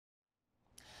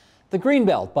The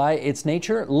Greenbelt, by its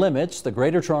nature, limits the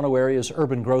Greater Toronto Area's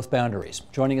urban growth boundaries.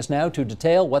 Joining us now to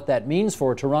detail what that means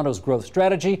for Toronto's growth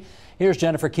strategy, here's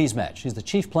Jennifer Keesmaat. She's the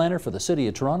Chief Planner for the City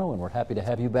of Toronto, and we're happy to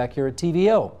have you back here at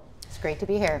TVO. It's great to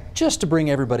be here. Just to bring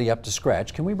everybody up to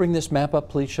scratch, can we bring this map up,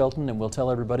 please, Shelton, and we'll tell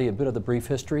everybody a bit of the brief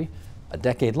history, a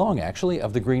decade long actually,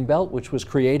 of the Greenbelt, which was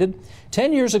created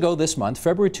 10 years ago this month,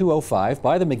 February 2005,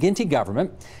 by the McGuinty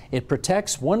government. It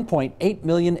protects 1.8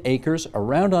 million acres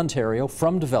around Ontario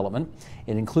from development.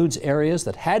 It includes areas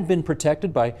that had been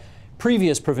protected by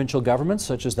previous provincial governments,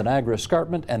 such as the Niagara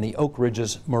Escarpment and the Oak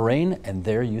Ridges Moraine, and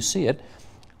there you see it,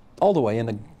 all the way in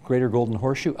the Greater Golden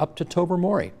Horseshoe up to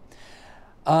Tobermory.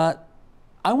 I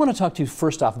want to talk to you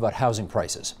first off about housing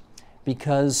prices,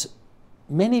 because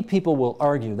many people will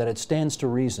argue that it stands to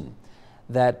reason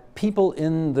that people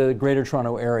in the Greater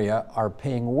Toronto Area are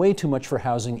paying way too much for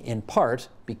housing, in part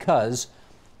because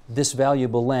this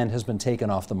valuable land has been taken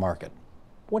off the market.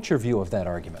 What's your view of that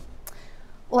argument?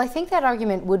 Well, I think that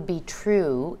argument would be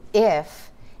true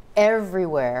if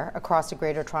everywhere across the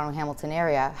Greater Toronto Hamilton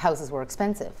area houses were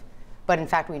expensive. But in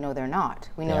fact, we know they're not.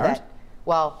 We know that,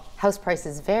 well, house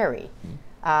prices vary.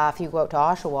 If you go out to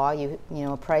Oshawa, you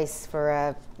know, a price for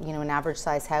an average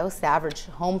size house, the average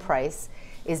home price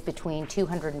is between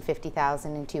 $250,000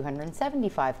 and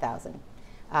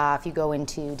 $275,000. If you go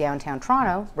into downtown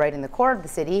Toronto, right in the core of the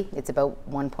city, it's about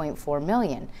 $1.4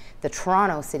 million. The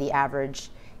Toronto city average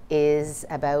is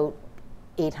about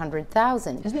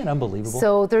 $800,000. Isn't that unbelievable?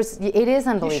 So it is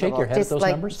unbelievable. You shake your head at those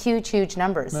numbers? Huge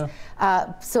numbers. No.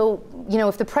 So, you know,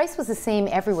 if the price was the same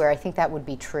everywhere, I think that would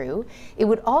be true. It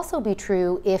would also be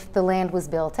true if the land was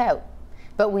built out.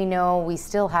 But we know we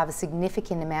still have a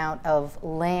significant amount of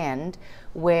land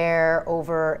where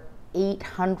over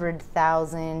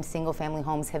 800,000 single-family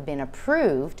homes have been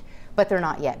approved, but they're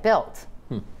not yet built.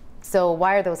 So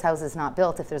why are those houses not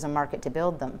built if there's a market to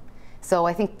build them? So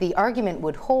I think the argument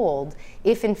would hold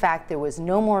if, in fact, there was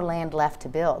no more land left to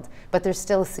build, but there's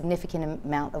still a significant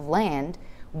amount of land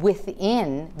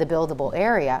within the buildable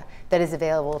area that is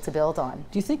available to build on.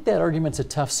 Do you think that argument's a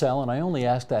tough sell? And I only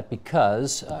ask that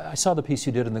because I saw the piece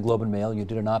you did in the Globe and Mail. You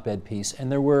did an op-ed piece,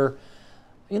 and there were,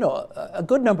 you know, a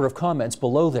good number of comments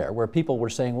below there where people were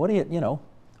saying, what do you know,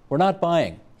 we're not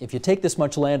buying. If you take this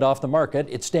much land off the market,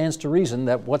 it stands to reason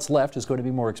that what's left is going to be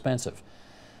more expensive.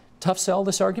 Tough sell,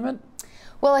 this argument?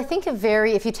 Well, I think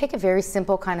if you take a very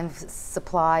simple kind of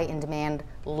supply and demand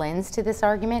lens to this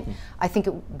argument, I think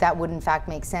that would in fact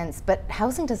make sense. But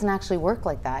housing doesn't actually work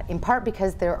like that, in part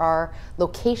because there are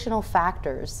locational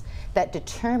factors that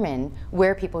determine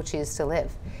where people choose to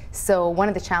live. So one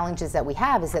of the challenges that we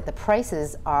have is that the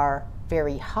prices are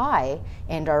very high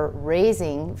and are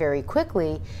raising very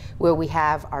quickly where we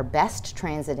have our best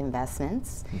transit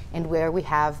investments and where we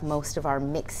have most of our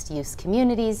mixed-use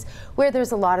communities where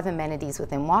there's a lot of amenities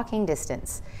within walking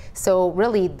distance. So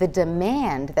really the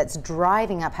demand that's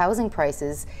driving up housing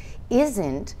prices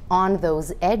isn't on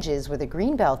those edges where the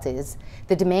Greenbelt is.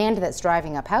 The demand that's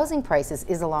driving up housing prices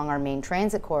is along our main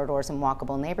transit corridors and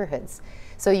walkable neighborhoods.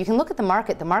 So you can look at the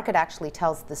market actually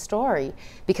tells the story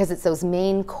because it's those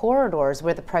main corridors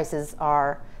where the prices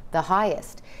are the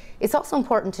highest. It's also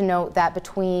important to note that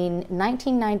between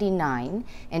 1999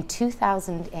 and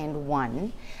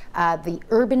 2001, the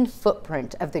urban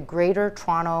footprint of the Greater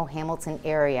Toronto Hamilton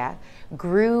area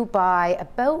grew by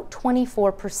about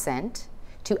 24%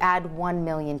 to add 1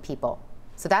 million people.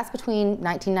 So that's between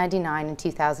 1999 and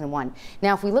 2001.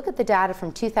 Now, if we look at the data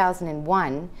from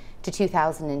 2001 to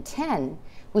 2010,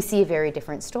 we see a very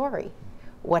different story.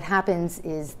 What happens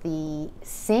is the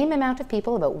same amount of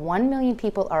people, about 1 million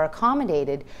people, are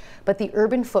accommodated, but the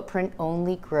urban footprint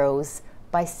only grows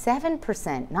by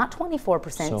 7%, not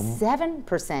 24%, so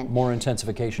 7%. More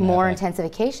intensification. More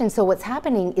intensification. So what's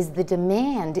happening is the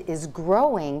demand is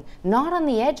growing, not on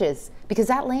the edges, because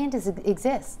that land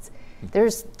exists.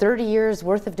 There's 30 years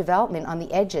worth of development on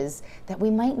the edges that we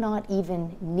might not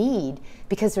even need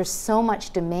because there's so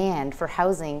much demand for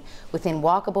housing within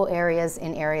walkable areas,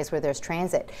 in areas where there's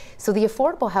transit. So the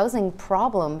affordable housing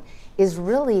problem is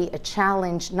really a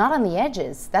challenge, not on the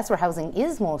edges. That's where housing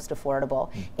is most affordable,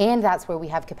 and that's where we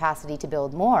have capacity to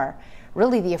build more.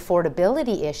 Really, the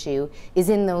affordability issue is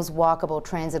in those walkable,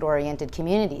 transit-oriented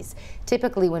communities.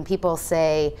 Typically, when people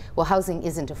say, well, housing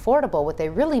isn't affordable, what they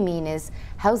really mean is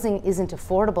housing isn't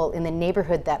affordable in the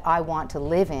neighborhood that I want to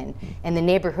live in. And the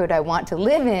neighborhood I want to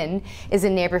live in is a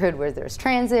neighborhood where there's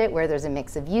transit, where there's a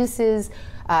mix of uses,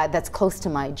 that's close to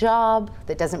my job,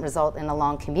 that doesn't result in a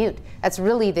long commute. That's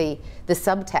really the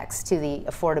subtext to the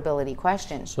affordability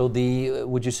question. So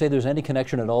would you say there's any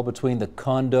connection at all between the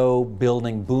condo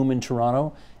building boom in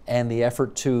Toronto and the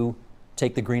effort to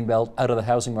take the Greenbelt out of the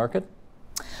housing market?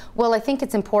 Well, I think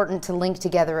it's important to link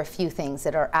together a few things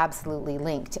that are absolutely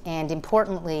linked. And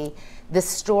importantly, the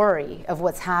story of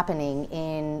what's happening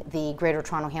in the Greater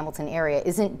Toronto Hamilton area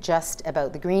isn't just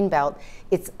about the Greenbelt,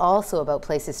 it's also about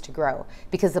Places to Grow.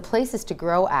 Because the Places to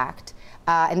Grow Act,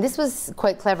 and this was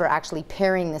quite clever actually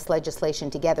pairing this legislation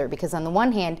together, because on the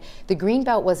one hand, the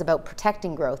Greenbelt was about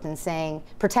protecting growth and saying,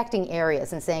 protecting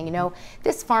areas and saying, you know,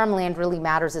 this farmland really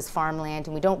matters as farmland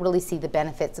and we don't really see the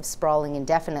benefits of sprawling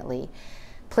indefinitely.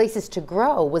 Places to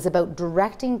Grow was about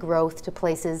directing growth to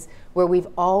places where we've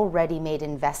already made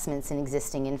investments in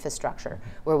existing infrastructure,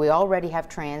 where we already have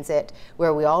transit,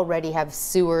 where we already have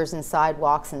sewers and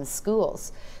sidewalks and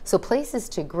schools. So Places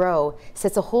to Grow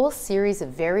sets a whole series of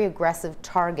very aggressive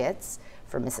targets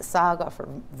for Mississauga, for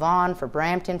Vaughan, for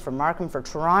Brampton, for Markham, for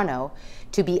Toronto,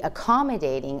 to be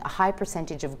accommodating a high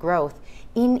percentage of growth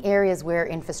in areas where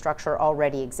infrastructure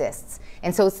already exists.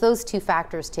 And so it's those two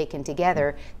factors taken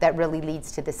together that really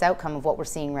leads to this outcome of what we're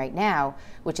seeing right now,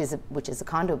 which is a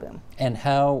condo boom. And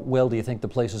how well do you think the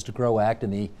Places to Grow Act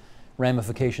and the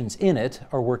ramifications in it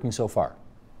are working so far?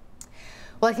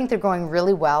 Well, I think they're going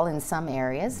really well in some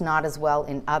areas, not as well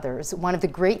in others. One of the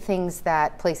great things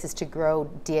that Places to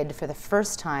Grow did for the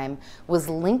first time was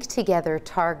link together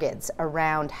targets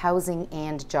around housing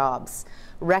and jobs,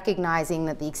 recognizing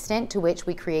that the extent to which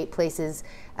we create places,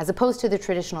 as opposed to the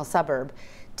traditional suburb,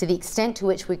 to the extent to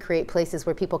which we create places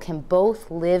where people can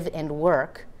both live and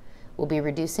work, we'll be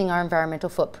reducing our environmental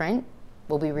footprint,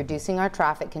 we'll be reducing our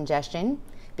traffic congestion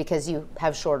because you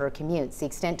have shorter commutes. The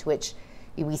extent to which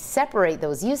we separate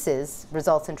those uses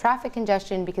results in traffic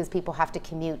congestion because people have to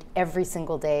commute every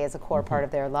single day as a core part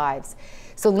of their lives.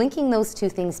 So linking those two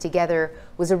things together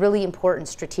was a really important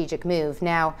strategic move.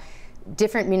 Now,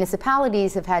 different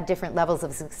municipalities have had different levels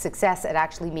of success at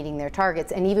actually meeting their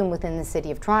targets, and even within the City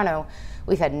of Toronto,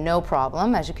 we've had no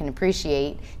problem, as you can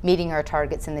appreciate, meeting our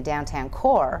targets in the downtown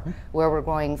core, where we're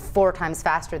going 4 times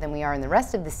faster than we are in the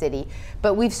rest of the city,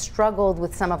 but we've struggled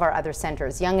with some of our other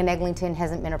centres. Yonge and Eglinton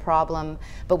hasn't been a problem,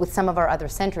 but with some of our other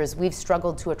centres, we've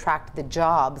struggled to attract the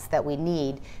jobs that we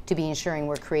need to be ensuring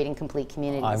we're creating complete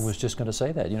communities. I was just going to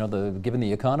say that, you know, given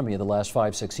the economy of the last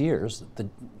 5-6 years,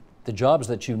 the jobs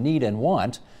that you need and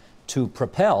want to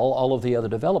propel all of the other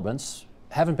developments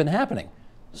haven't been happening.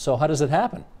 So how does it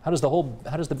happen? How does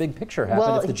the big picture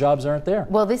happen if the jobs aren't there?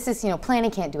 Well, this is, planning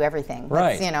can't do everything.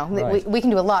 Right. That's, we can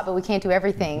do a lot, but we can't do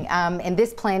everything. And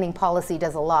this planning policy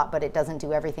does a lot, but it doesn't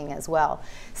do everything as well.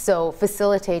 So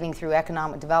facilitating through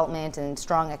economic development and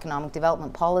strong economic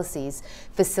development policies,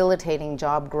 facilitating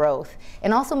job growth,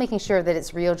 and also making sure that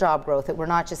it's real job growth, that we're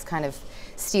not just kind of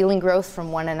stealing growth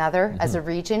from one another as a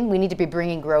region. We need to be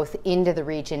bringing growth into the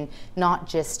region, not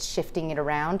just shifting it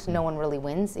around. No one really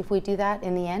wins if we do that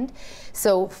in the end.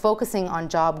 So focusing on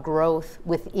job growth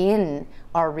within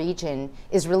our region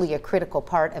is really a critical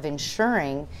part of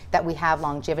ensuring that we have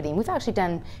longevity. And we've actually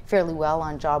done fairly well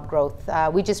on job growth.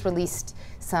 We just released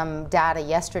some data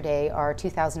yesterday, our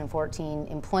 2014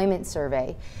 employment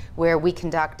survey, where we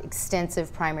conduct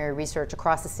extensive primary research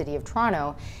across the City of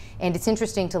Toronto. And it's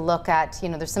interesting to look at,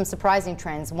 there's some surprising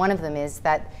trends. One of them is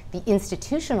that the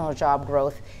institutional job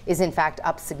growth is in fact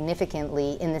up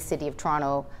significantly in the City of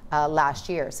Toronto last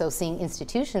year. So seeing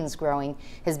institutions growing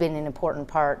has been an important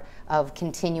part of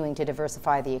continuing to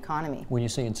diversify the economy. When you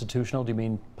say institutional, do you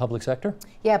mean public sector?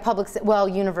 Yeah,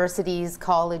 universities,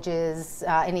 colleges,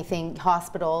 anything,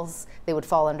 hospitals, they would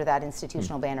fall under that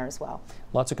institutional banner as well.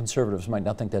 Lots of conservatives might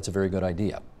not think that's a very good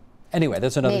idea. Anyway,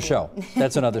 that's another show.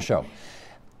 That's another show.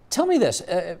 Tell me this,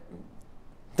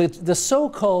 the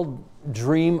so-called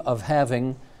dream of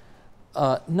having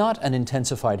not an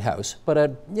intensified house, but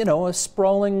a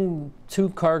sprawling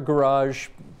 2-car garage,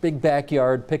 big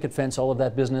backyard, picket fence, all of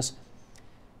that business.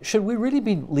 Should we really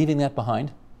be leaving that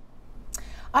behind?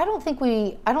 I don't think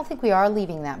we are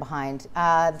leaving that behind.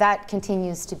 That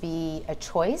continues to be a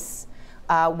choice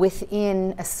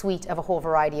within a suite of a whole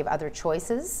variety of other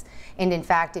choices. And in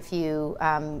fact, if you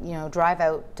drive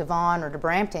out to Vaughan or to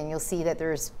Brampton, you'll see that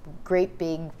there's great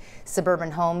big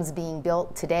suburban homes being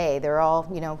built today. They're all,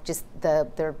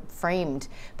 they're framed,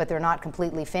 but they're not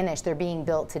completely finished. They're being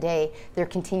built today. There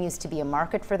continues to be a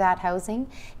market for that housing.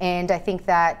 And I think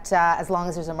that as long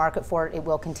as there's a market for it, it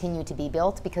will continue to be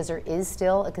built because there is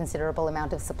still a considerable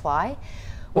amount of supply.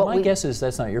 Well, my guess is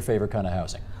that's not your favorite kind of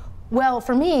housing. Well,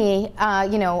 for me,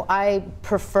 I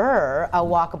prefer a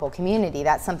walkable community.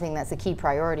 That's something that's a key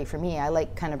priority for me. I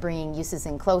like kind of bringing uses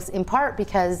in close, in part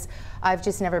because I've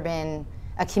just never been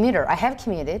a commuter. I have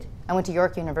commuted. I went to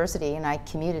York University and I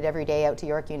commuted every day out to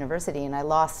York University, and I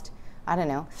lost I don't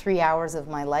know, 3 hours of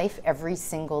my life every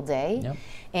single day. Yep.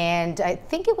 And I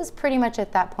think it was pretty much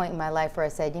at that point in my life where I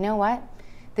said, you know what,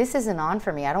 this isn't on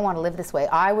for me. I don't want to live this way.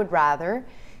 I would rather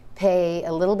pay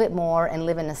a little bit more and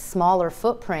live in a smaller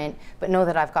footprint, but know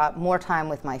that I've got more time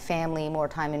with my family, more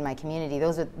time in my community.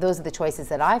 Those are the choices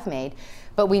that I've made.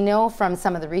 But we know from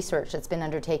some of the research that's been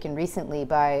undertaken recently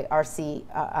by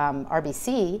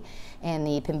RBC and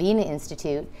the Pembina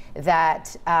Institute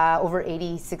that over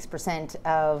 86%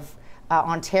 of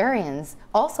Ontarians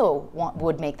also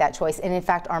would make that choice. And in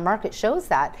fact, our market shows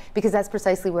that, because that's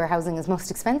precisely where housing is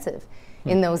most expensive,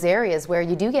 in those areas where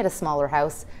you do get a smaller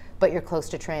house, but you're close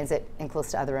to transit and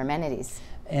close to other amenities.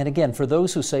 And again, for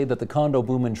those who say that the condo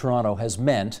boom in Toronto has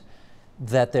meant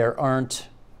that there aren't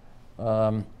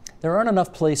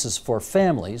enough places for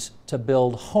families to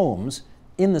build homes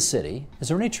in the city, is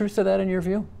there any truth to that in your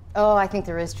view? Oh, I think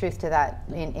there is truth to that.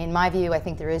 In my view, I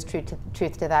think there is truth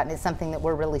to that, and it's something that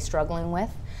we're really struggling with.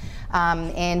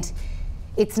 And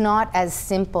it's not as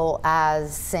simple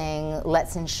as saying,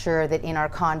 let's ensure that in our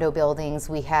condo buildings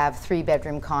we have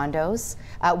 3-bedroom condos.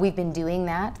 We've been doing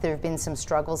that. There have been some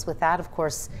struggles with that. Of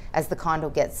course, as the condo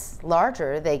gets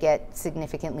larger, they get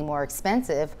significantly more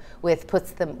expensive, which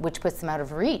puts them out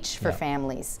of reach for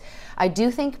families. I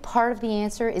do think part of the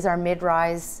answer is our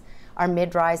mid-rise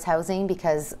housing,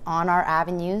 because on our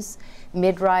avenues,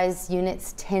 mid-rise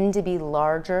units tend to be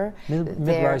larger.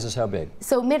 Mid-rise is how big?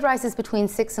 So mid-rise is between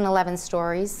 6 and 11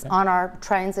 stories on our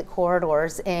transit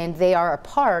corridors, and they are a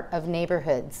part of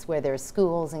neighborhoods where there's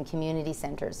schools and community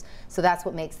centers. So that's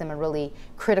what makes them a really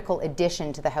critical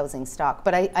addition to the housing stock.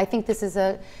 But I think this is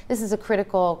a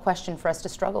critical question for us to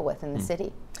struggle with in the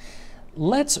city.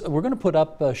 We're going to put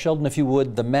up, Sheldon, if you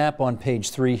would, the map on page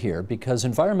 3 here, because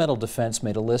Environmental Defence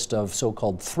made a list of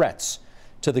so-called threats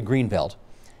to the Greenbelt.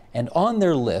 And on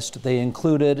their list, they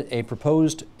included a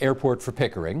proposed airport for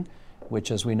Pickering, which,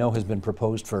 as we know, has been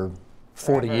proposed for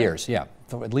 40 years. Yeah,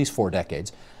 for at least 4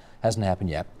 decades. Hasn't happened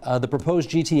yet. The proposed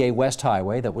GTA West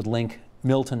Highway that would link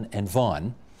Milton and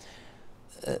Vaughan.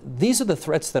 These are the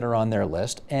threats that are on their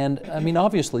list. And, I mean,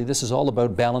 obviously, this is all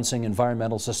about balancing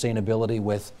environmental sustainability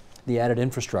with the added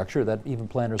infrastructure that even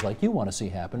planners like you want to see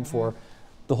happen for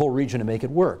the whole region to make it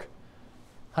work.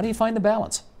 How do you find the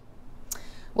balance?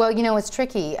 Well, you know, it's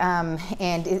tricky, and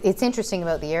it's interesting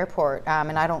about the airport,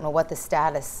 and I don't know what the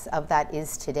status of that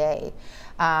is today,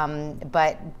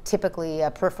 but typically a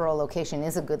peripheral location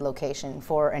is a good location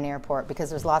for an airport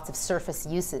because there's lots of surface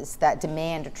uses that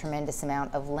demand a tremendous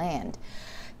amount of land.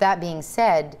 That being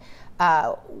said,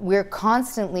 we're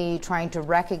constantly trying to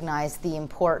recognize the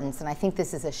importance, and I think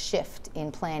this is a shift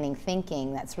in planning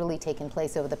thinking that's really taken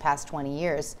place over the past 20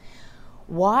 years.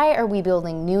 Why are we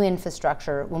building new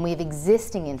infrastructure when we have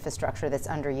existing infrastructure that's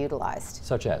underutilized?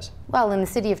 Such as? Well, in the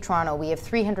City of Toronto, we have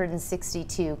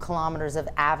 362 kilometers of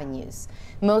avenues.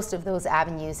 Most of those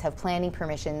avenues have planning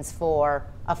permissions for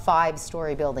a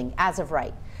 5-story building as of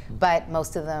right, but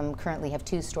most of them currently have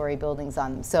 2-story buildings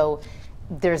on them. So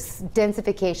there's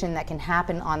densification that can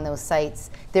happen on those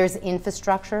sites. There's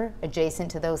infrastructure adjacent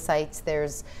to those sites.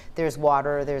 There's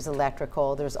water, there's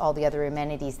electrical, there's all the other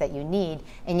amenities that you need,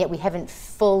 and yet we haven't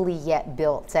fully yet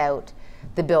built out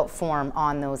the built form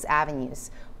on those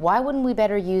avenues. Why wouldn't we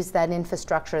better use that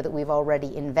infrastructure that we've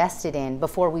already invested in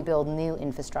before we build new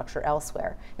infrastructure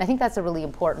elsewhere? And I think that's a really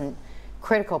important,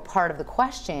 critical part of the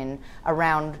question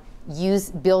around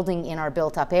building in our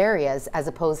built-up areas as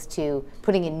opposed to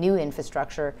putting in new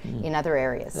infrastructure in other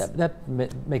areas. That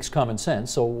makes common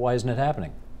sense, so why isn't it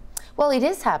happening? Well, it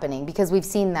is happening because we've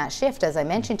seen that shift, as I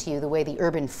mentioned to you, the way the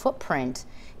urban footprint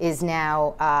is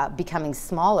now becoming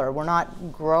smaller. We're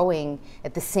not growing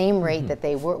at the same rate that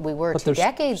we were 2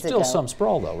 decades ago. But there's still some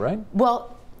sprawl, though, right?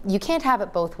 Well, you can't have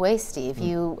it both ways, Steve.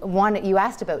 You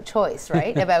asked about choice,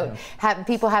 right? About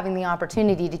people having the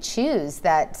opportunity to choose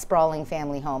that sprawling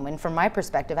family home. And from my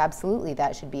perspective, absolutely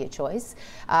that should be a choice.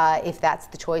 If that's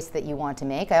the choice that you want to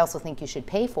make. I also think you should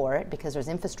pay for it because there's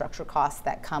infrastructure costs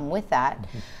that come with that.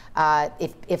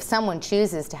 If someone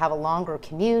chooses to have a longer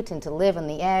commute and to live on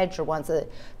the edge, or wants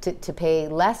to pay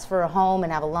less for a home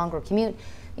and have a longer commute,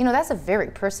 you know, that's a very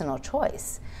personal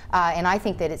choice. And I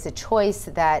think that it's a choice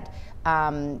that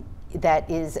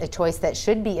is a choice that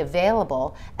should be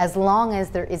available as long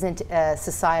as there isn't a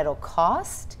societal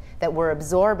cost that we're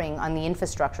absorbing on the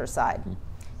infrastructure side.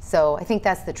 So I think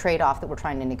that's the trade-off that we're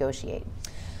trying to negotiate.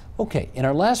 Okay, in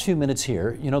our last few minutes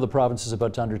here, you know the province is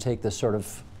about to undertake this sort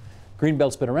of,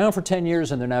 Greenbelt's been around for 10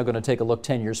 years and they're now going to take a look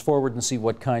 10 years forward and see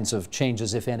what kinds of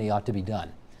changes, if any, ought to be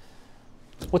done.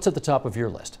 What's at the top of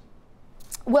your list?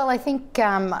 Well, I think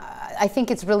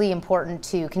it's really important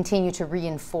to continue to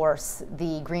reinforce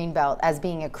the Greenbelt as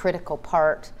being a critical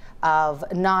part of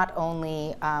not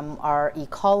only our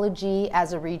ecology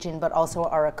as a region, but also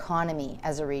our economy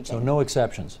as a region. So no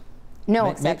exceptions. No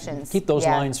exceptions. Keep those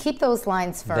lines. Keep those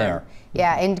lines firm. There.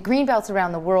 Yeah, and greenbelts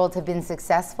around the world have been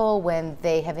successful when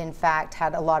they have in fact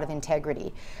had a lot of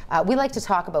integrity. We like to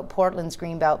talk about Portland's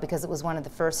greenbelt because it was one of the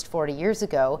first 40 years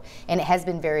ago, and it has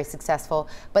been very successful,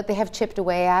 but they have chipped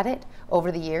away at it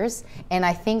over the years. And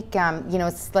I think, you know,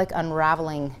 it's like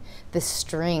unraveling the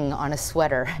string on a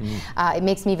sweater. It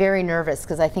makes me very nervous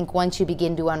because I think once you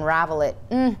begin to unravel it,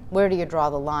 where do you draw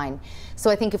the line? So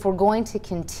I think if we're going to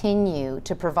continue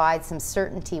to provide some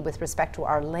certainty with respect to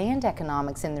our land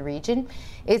economics in the region,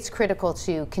 it's critical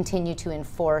to continue to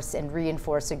enforce and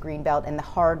reinforce a greenbelt and the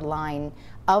hard line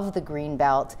of the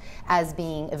greenbelt as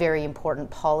being a very important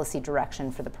policy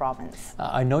direction for the province.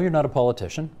 I know you're not a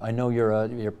politician. I know you're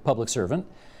a public servant.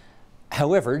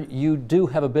 However, you do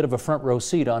have a bit of a front row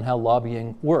seat on how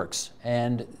lobbying works,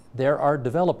 and there are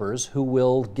developers who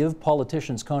will give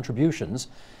politicians contributions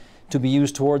to be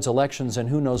used towards elections and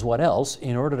who knows what else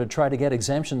in order to try to get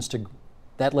exemptions to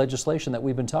that legislation that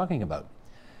we've been talking about.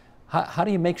 How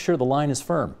do you make sure the line is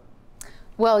firm?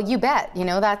 Well, you bet. You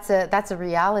know, that's a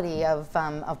reality of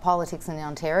politics in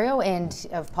Ontario and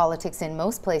of politics in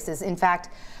most places. In fact,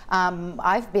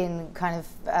 I've been kind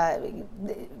of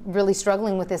really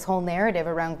struggling with this whole narrative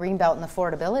around greenbelt and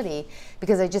affordability,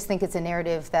 because I just think it's a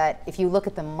narrative that, if you look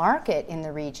at the market in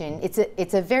the region,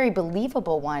 it's a very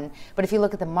believable one. But if you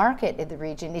look at the market in the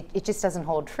region, it just doesn't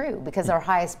hold true, because our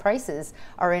highest prices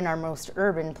are in our most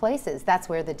urban places. That's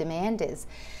where the demand is.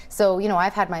 So, you know,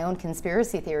 I've had my own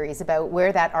conspiracy theories about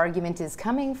where that argument is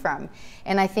coming from.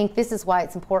 And I think this is why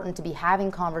it's important to be having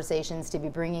conversations, to be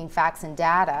bringing facts and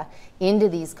data into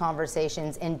these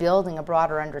conversations and building a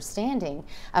broader understanding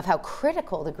of how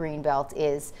critical the Greenbelt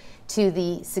is to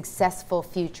the successful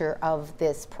future of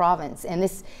this province. And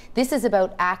this is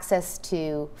about access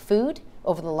to food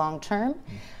over the long term.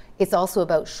 It's also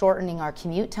about shortening our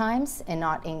commute times and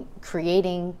not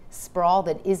creating sprawl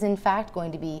that is in fact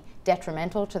going to be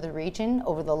detrimental to the region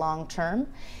over the long term.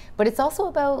 But it's also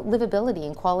about livability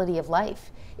and quality of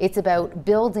life. It's about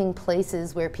building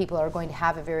places where people are going to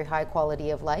have a very high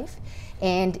quality of life.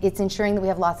 And it's ensuring that we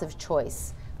have lots of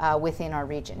choice within our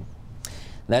region.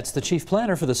 That's the Chief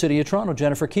Planner for the City of Toronto,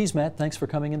 Jennifer Keesmaat. Thanks for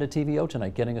coming into TVO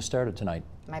tonight, getting us started tonight.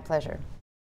 My pleasure.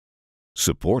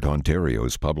 Support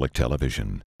Ontario's public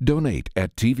television. Donate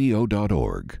at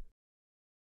tvo.org.